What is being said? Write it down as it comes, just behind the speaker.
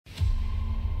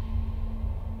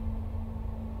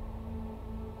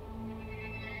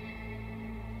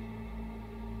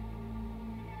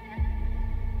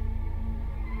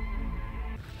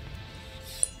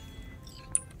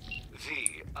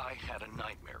had a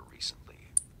nightmare recently.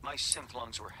 My synth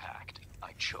lungs were hacked.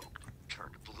 I choked,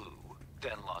 turned blue,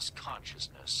 then lost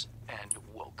consciousness, and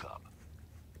woke up.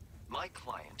 My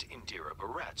client, Indira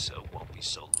Baratso, won't be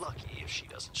so lucky if she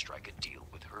doesn't strike a deal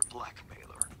with her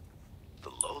blackmailer. The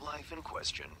lowlife in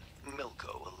question,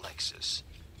 Milko Alexis.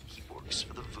 He works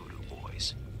for the Voodoo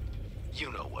Boys.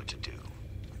 You know what to do.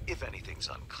 If anything's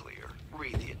unclear,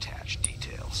 read the attached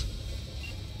details.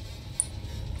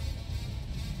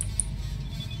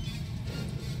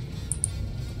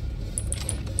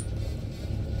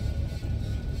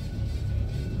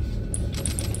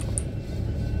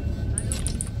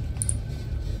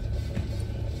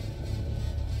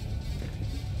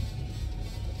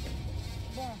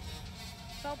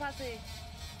 Só passei.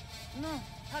 Non,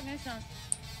 pas de chance.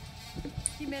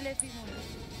 Qui met les filles,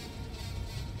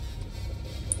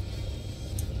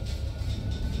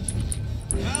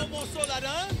 Ah, mon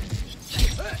soldadin!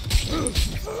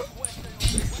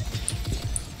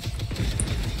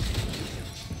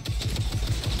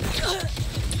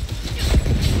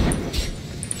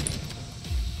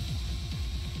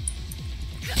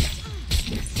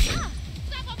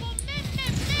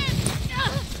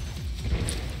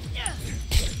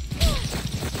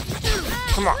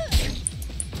 Come on.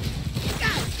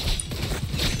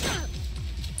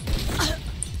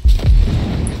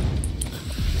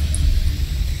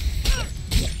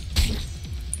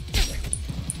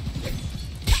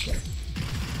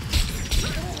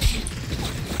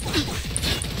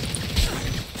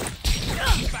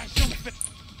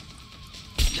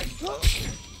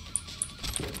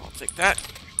 I'll take that.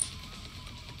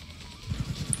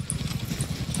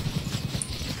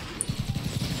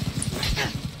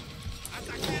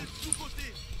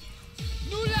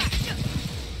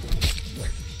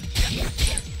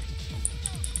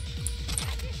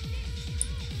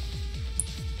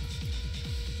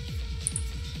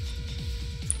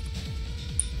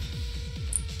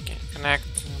 Can't connect.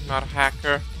 I'm not a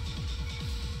hacker.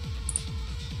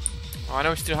 Oh, I know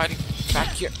he's still hiding back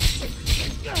here.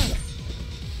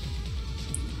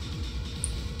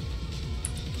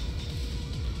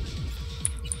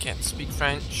 Can't speak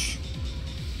French.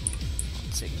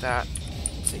 I'll take that.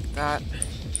 I'll take that.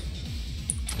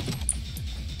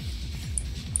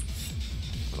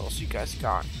 What else you guys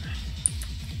got?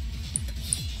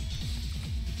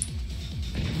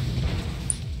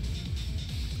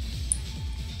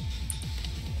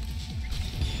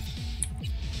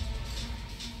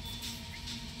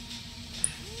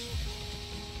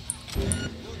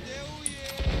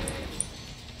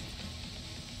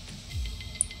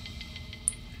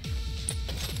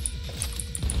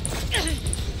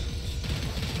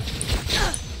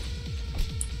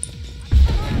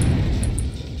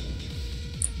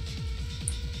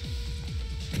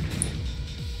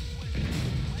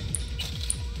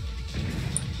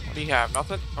 What do you have?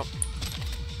 Nothing? Oh.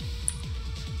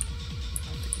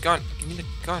 The gun. Give me the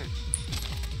gun.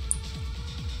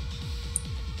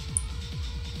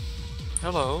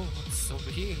 Hello. What's over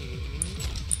here?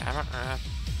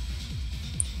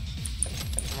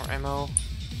 More ammo.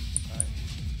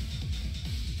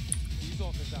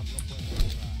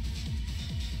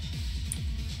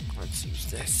 Let's use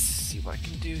this. See what I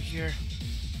can do here.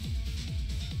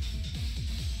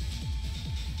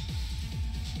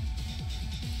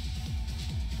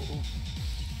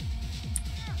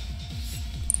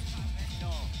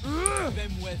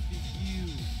 Them with you.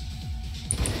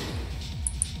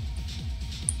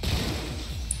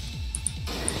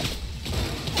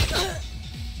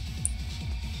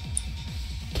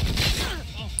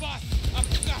 En face, à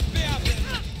frapper avec.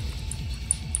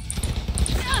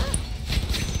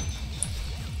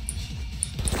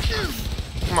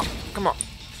 Come on, come on.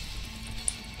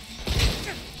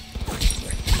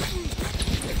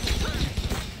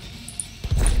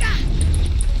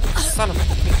 Son of a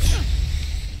bitch.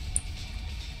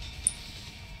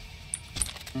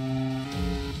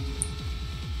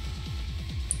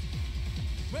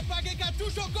 Mais pas quelqu'un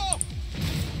touche encore.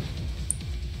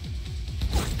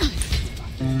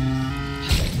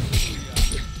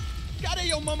 Got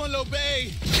your mama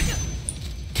l'obey.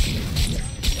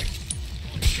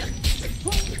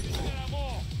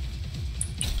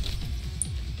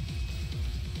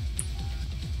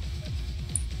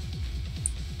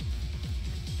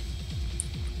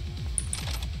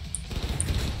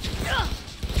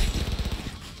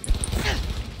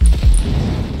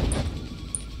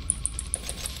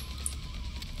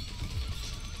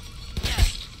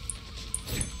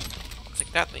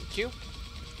 Take that, thank you.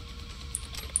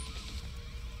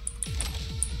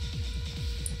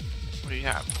 What do you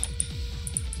have?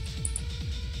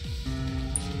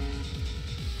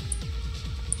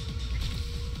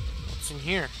 What's in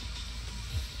here?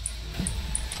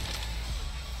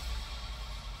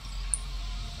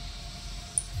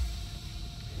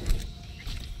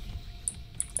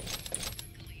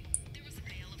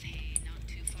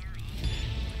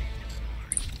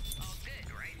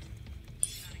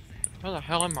 Where the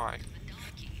hell am I?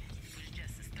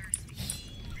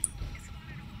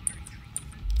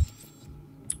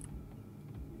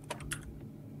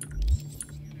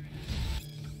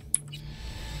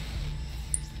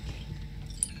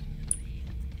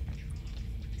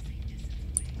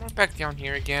 I'm back down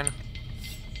here again.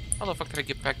 How the fuck did I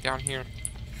get back down here?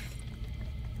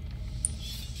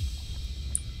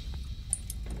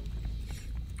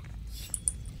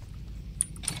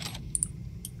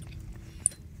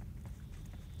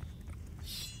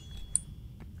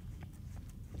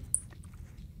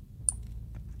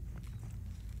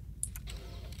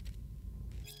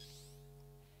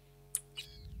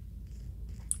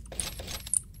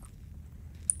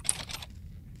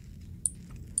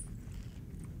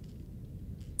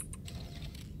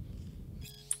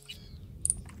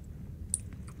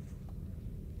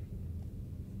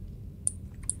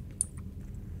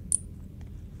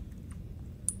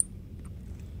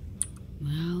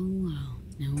 Well.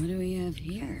 Now what do we have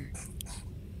here?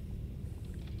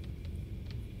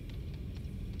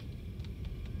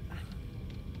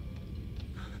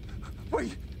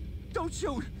 Wait! Don't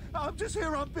shoot! I'm just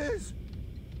here on biz!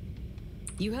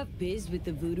 You have biz with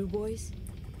the Voodoo Boys?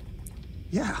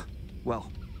 Yeah.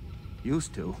 Well,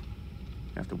 used to.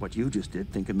 After what you just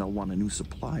did, thinking they'll want a new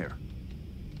supplier.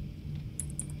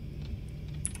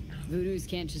 Voodoos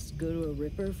can't just go to a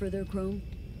Ripper for their chrome?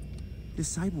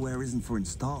 This cyberware isn't for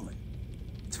installing.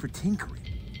 It's for tinkering.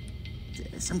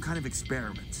 It's some kind of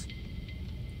experiments.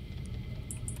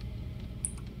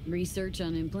 Research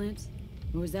on implants?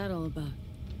 What was that all about?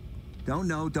 Don't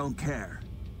know, don't care.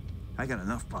 I got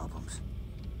enough problems.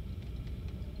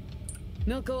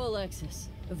 Milko Alexis,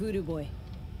 a Voodoo Boy.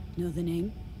 Know the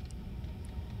name?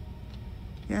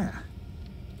 Yeah.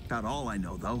 About all I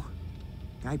know, though.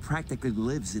 Guy practically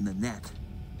lives in the net.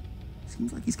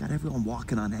 Seems like he's got everyone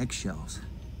walking on eggshells.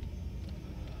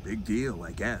 Big deal,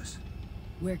 I guess.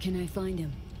 Where can I find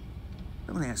him?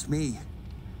 Don't ask me.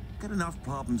 Got enough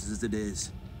problems as it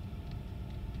is.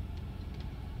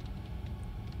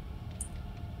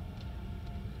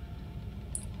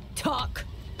 Talk,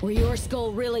 or your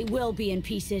skull really will be in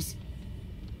pieces.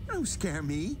 Don't scare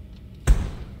me.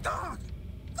 Dog!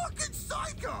 Fucking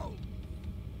psycho!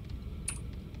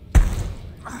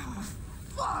 Oh,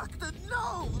 fuck, the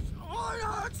nose! Oh, it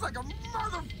hurts like a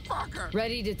motherfucker!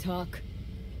 Ready to talk?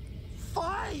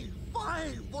 Fine,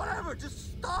 whatever,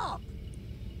 just stop!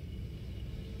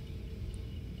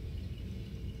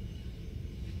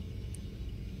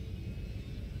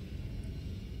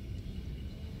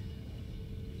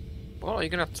 Well, are you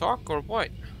gonna talk or what?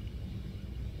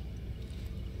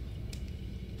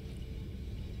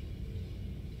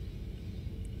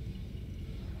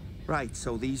 Right,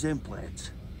 so these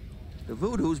implants. The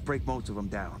Voodoos break most of them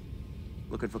down.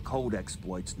 Looking for code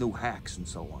exploits, new hacks, and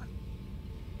so on.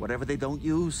 Whatever they don't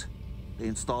use, they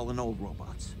install in old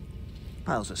robots.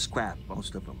 Piles of scrap,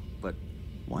 most of them, but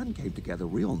one came together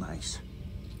real nice.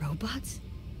 Robots?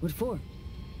 What for?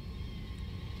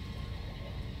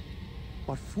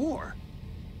 What for?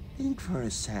 Think for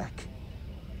a sec.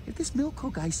 If this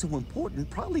Milko guy's so important,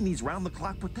 probably needs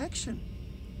round-the-clock protection.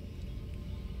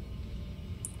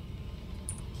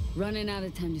 Running out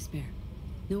of time to spare.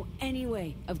 Know any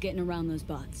way of getting around those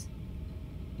bots?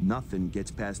 Nothing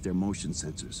gets past their motion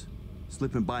sensors.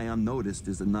 Slipping by unnoticed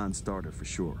is a non-starter for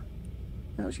sure.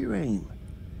 How's your aim?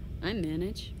 I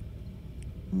manage.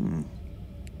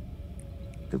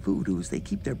 The Voodoos, they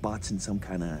keep their bots in some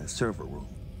kind of server room.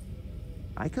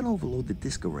 I can overload the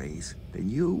disk arrays, then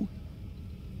you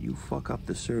fuck up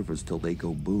the servers till they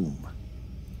go boom.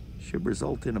 Should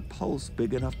result in a pulse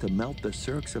big enough to melt the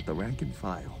circs of the rank and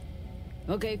file.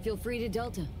 Okay, feel free to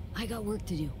Delta. I got work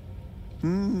to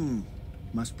do.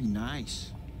 Must be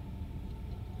nice.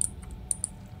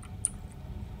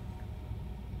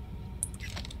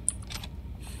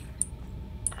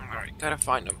 Alright, gotta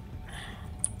find him.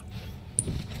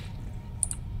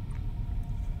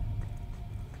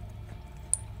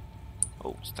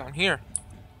 Oh, it's down here.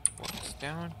 What's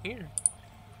down here?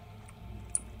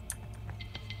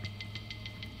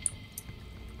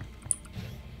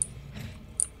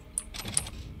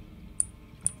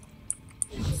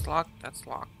 It's locked, that's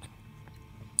locked.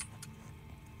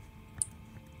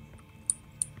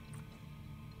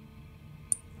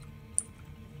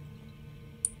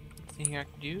 Nothing here I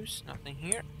can use, nothing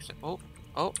here. Except, oh.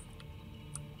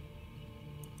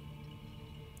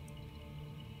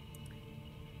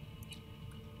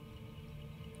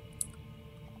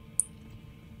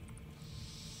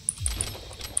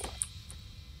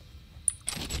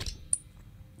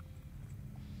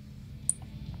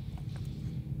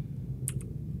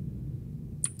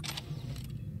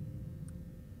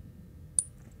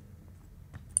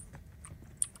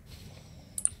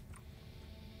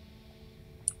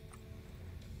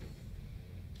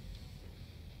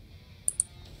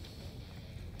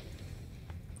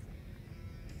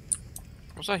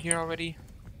 Was I here already?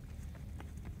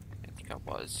 I think I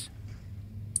was.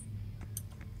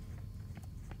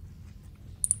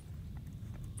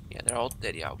 Yeah, they're all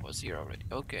dead. Yeah, I was here already.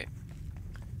 Okay.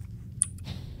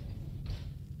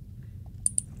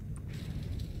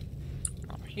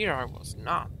 Up here I was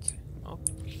not.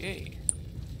 Okay.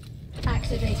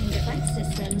 Activating defense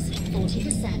systems,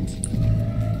 40%.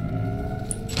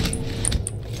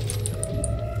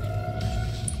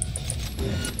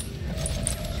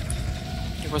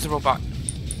 It was a robot.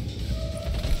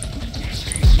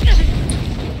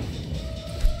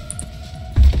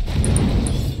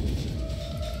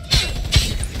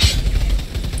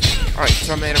 Alright,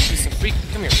 Terminator piece of freak,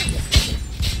 come here.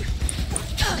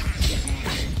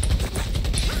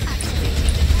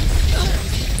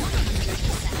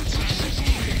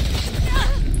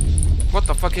 What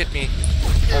the fuck hit me?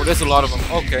 Oh, there's a lot of them.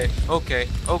 Okay, okay,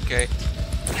 okay.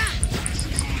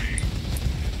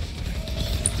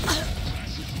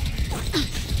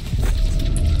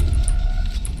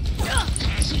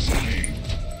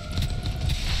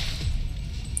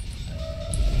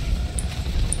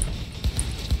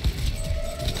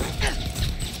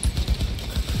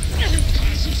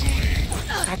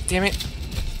 God damn it.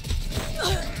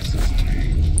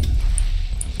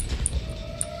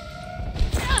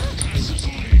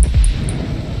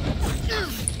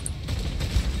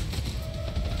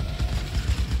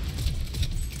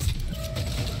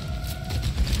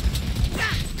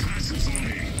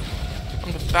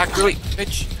 On the back, really,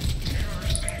 bitch.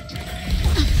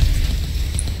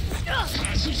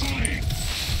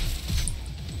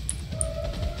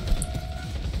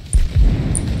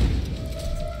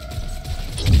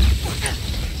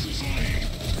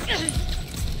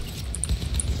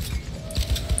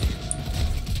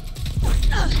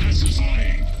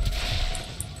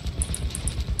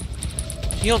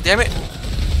 Heal, damn it.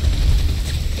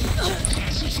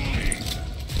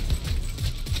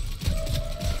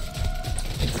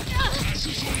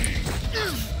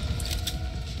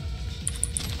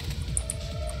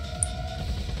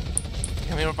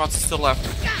 How many robots are still left?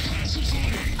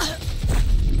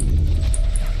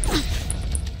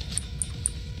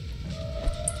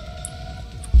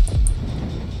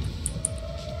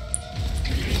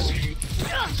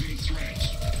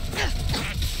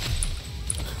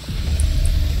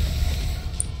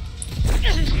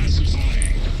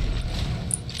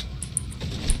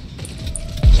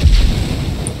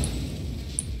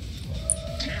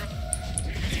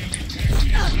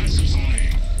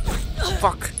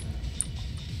 Fuck.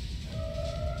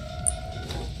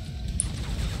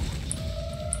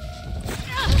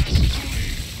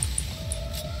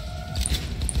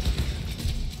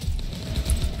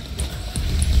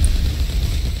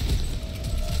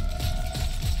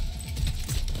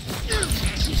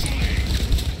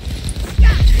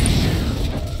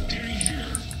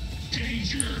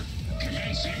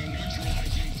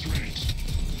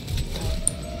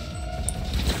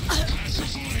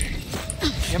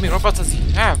 How many robots does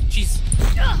he have? Jeez.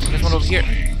 There's one over here.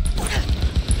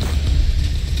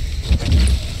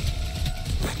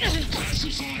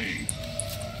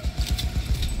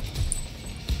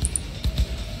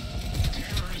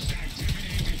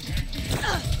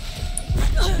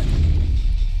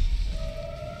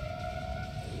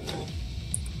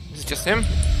 Is it just him?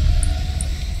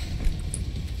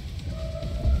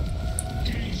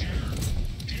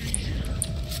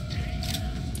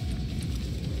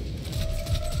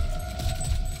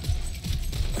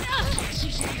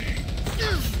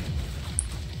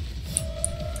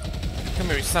 Come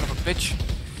here, you son of a bitch.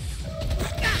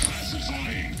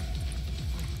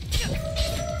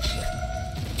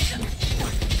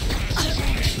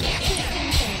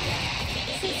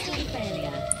 System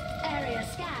failure. Area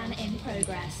scan in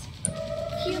progress.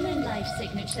 Human life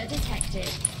signature detected.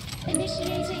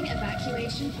 Initiating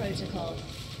evacuation protocol.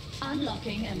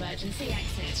 Unlocking emergency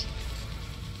exit.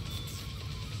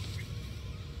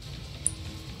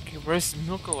 Okay, where's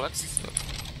Milko Alexis?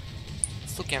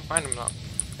 Still can't find him now.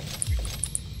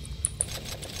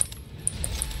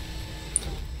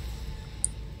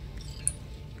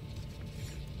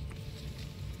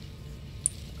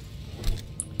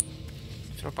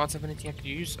 Do robots have anything I could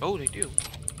use? Oh, they do.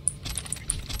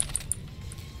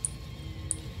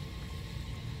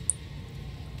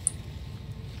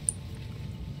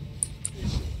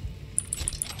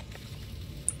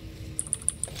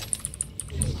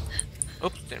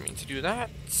 Oops, didn't mean to do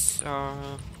that.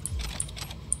 I'll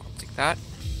take that.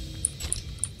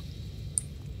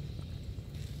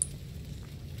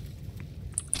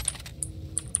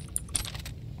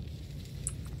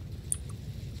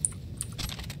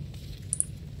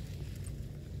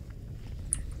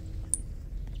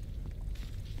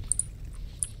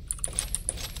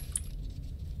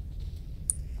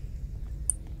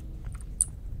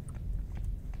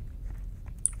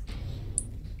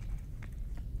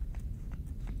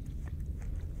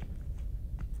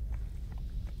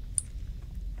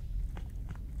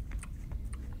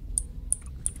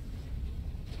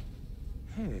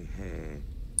 Hey,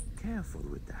 careful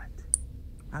with that.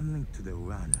 I'm linked to the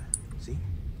runner, see?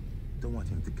 Don't want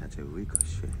him to catch a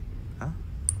ricochet, huh?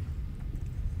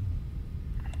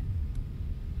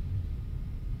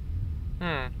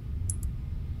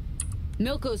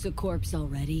 Milko's a corpse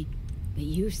already, but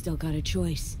you've still got a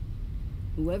choice.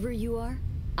 Whoever you are,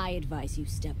 I advise you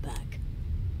step back.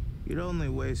 You'd only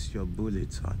waste your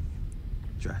bullets on you.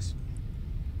 Trust me.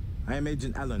 I am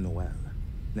Agent Alan Noel,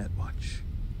 Netwatch.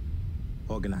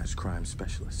 Organized crime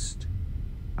specialist.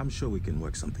 I'm sure we can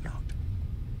work something out.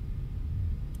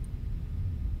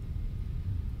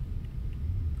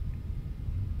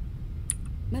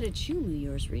 Met a chum of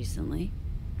yours recently.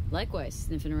 Likewise,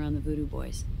 sniffing around the Voodoo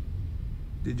Boys.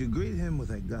 Did you greet him with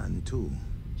a gun, too?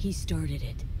 He started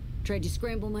it. Tried to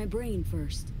scramble my brain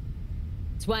first.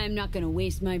 That's why I'm not gonna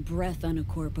waste my breath on a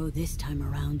corpo this time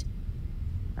around.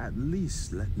 At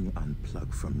least let me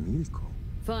unplug from Milko.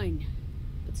 Fine.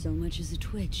 But so much as a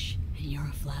twitch, and you're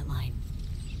a flatline.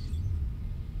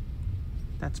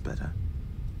 That's better.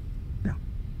 Now,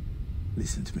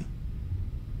 listen to me.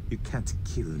 You can't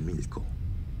kill Milko.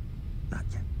 Not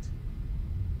yet.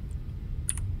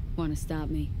 Wanna stop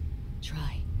me?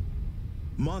 Try.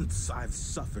 Months I've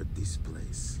suffered this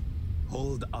place.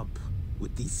 Holed up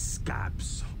with these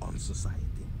scabs on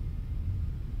society.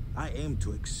 I aim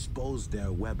to expose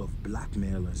their web of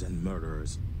blackmailers and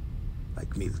murderers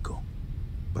like Milko.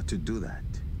 But to do that,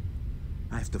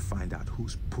 I have to find out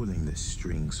who's pulling the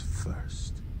strings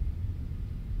first.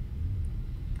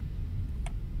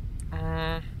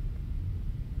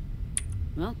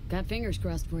 Well, got fingers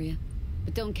crossed for you.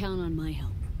 But don't count on my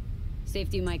help.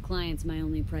 Safety of my client's my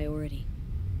only priority.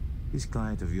 This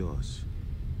client of yours,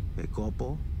 a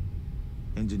corpo,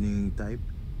 engineering type,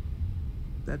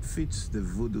 that fits the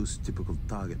Voodoo's typical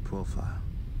target profile.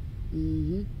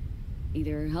 Mm-hmm.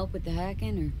 Either help with the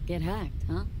hacking or get hacked,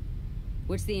 huh?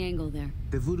 What's the angle there?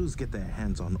 The Voodoos get their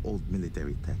hands on old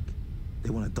military tech. They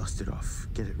want to dust it off,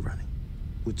 get it running.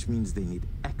 Which means they need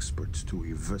experts to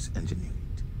reverse engineer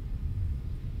it.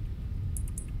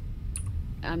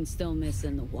 I'm still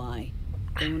missing the why.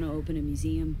 They want to open a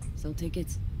museum, sell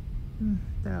tickets?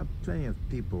 There are plenty of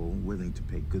people willing to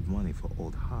pay good money for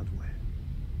old hardware.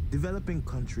 Developing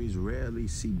countries rarely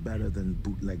see better than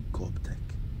bootleg corp tech.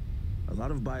 A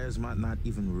lot of buyers might not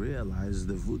even realize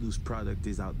the Voodoo's product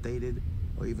is outdated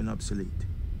or even obsolete.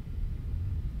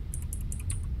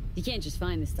 You can't just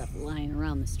find this stuff lying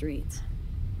around the streets.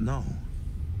 No,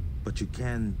 but you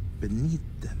can beneath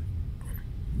them.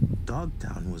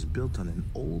 Dogtown was built on an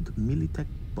old Militech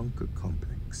bunker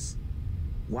complex.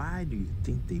 Why do you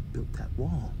think they built that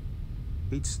wall?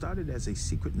 It started as a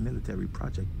secret military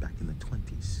project back in the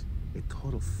 20s. A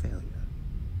total failure.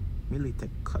 Militech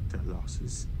cut their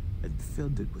losses and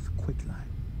filled it with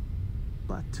quicklime.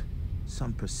 But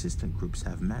some persistent groups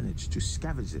have managed to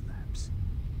scavenge the labs,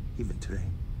 even today.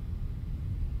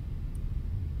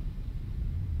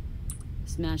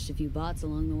 Smashed a few bots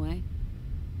along the way.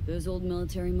 Those old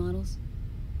military models?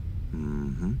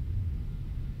 Mm-hmm.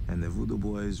 And the Voodoo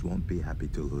Boys won't be happy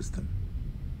to lose them.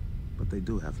 But they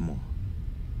do have more.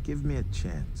 Give me a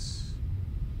chance.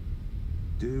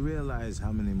 Do you realize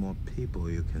how many more people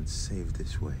you can save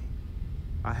this way?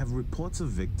 I have reports of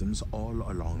victims all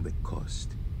along the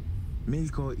coast.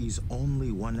 Milko is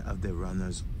only one of the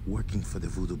runners working for the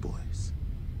Voodoo Boys.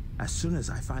 As soon as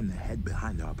I find the head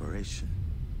behind the operation,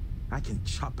 I can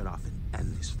chop it off and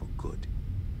end this for good.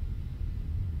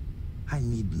 I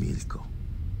need Milko.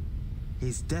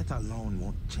 His death alone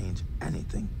won't change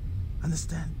anything.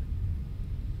 Understand?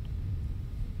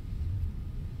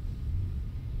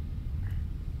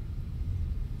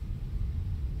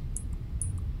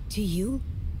 To you,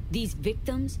 these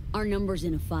victims are numbers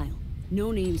in a file.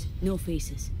 No names, no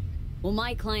faces. Well,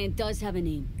 my client does have a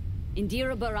name.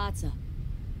 Indira Baratza.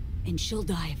 And she'll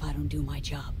die if I don't do my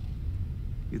job.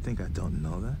 You think I don't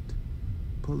know that?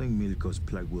 Pulling Milko's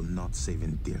plug will not save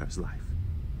Indira's life.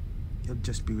 He'll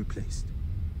just be replaced.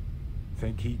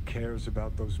 Think he cares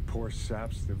about those poor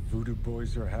saps the Voodoo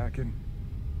Boys are hacking?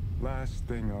 Last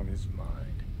thing on his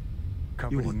mind.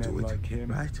 Company won't men do it, like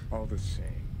him, right? all the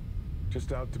same.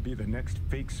 Just out to be the next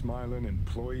fake-smiling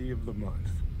employee of the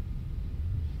month.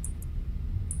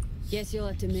 Guess you'll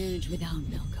have to manage without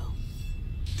Milko.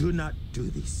 Do not do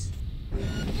this.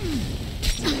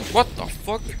 What the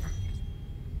fuck?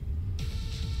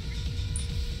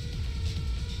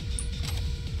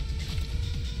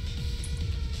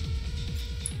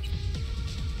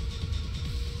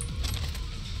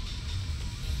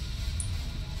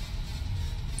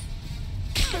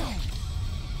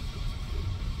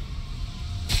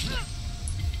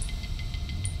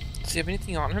 Does he have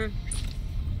anything on him?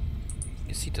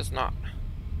 Yes, he does not.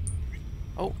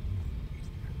 Oh.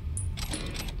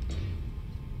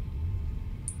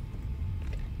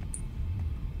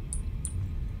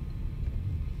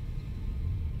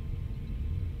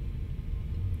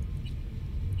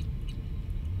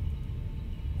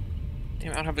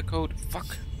 Damn, I don't have the code.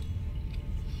 Fuck.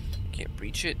 Can't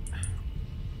breach it.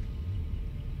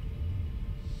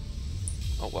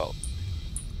 Oh well.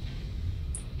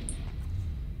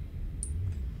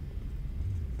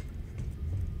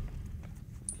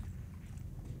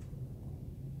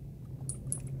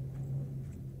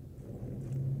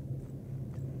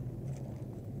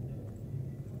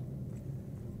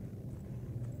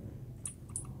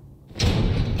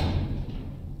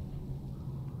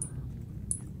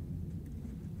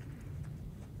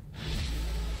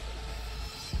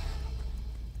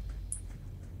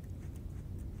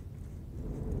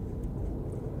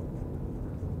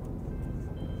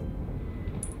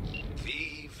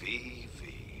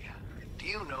 Do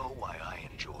you know why I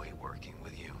enjoy working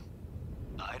with you?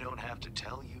 I don't have to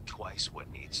tell you twice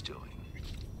what needs doing.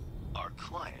 Our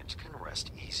client can rest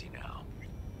easy now.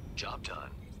 Job done,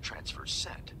 transfer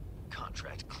sent,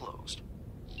 contract closed.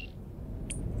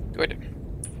 Good.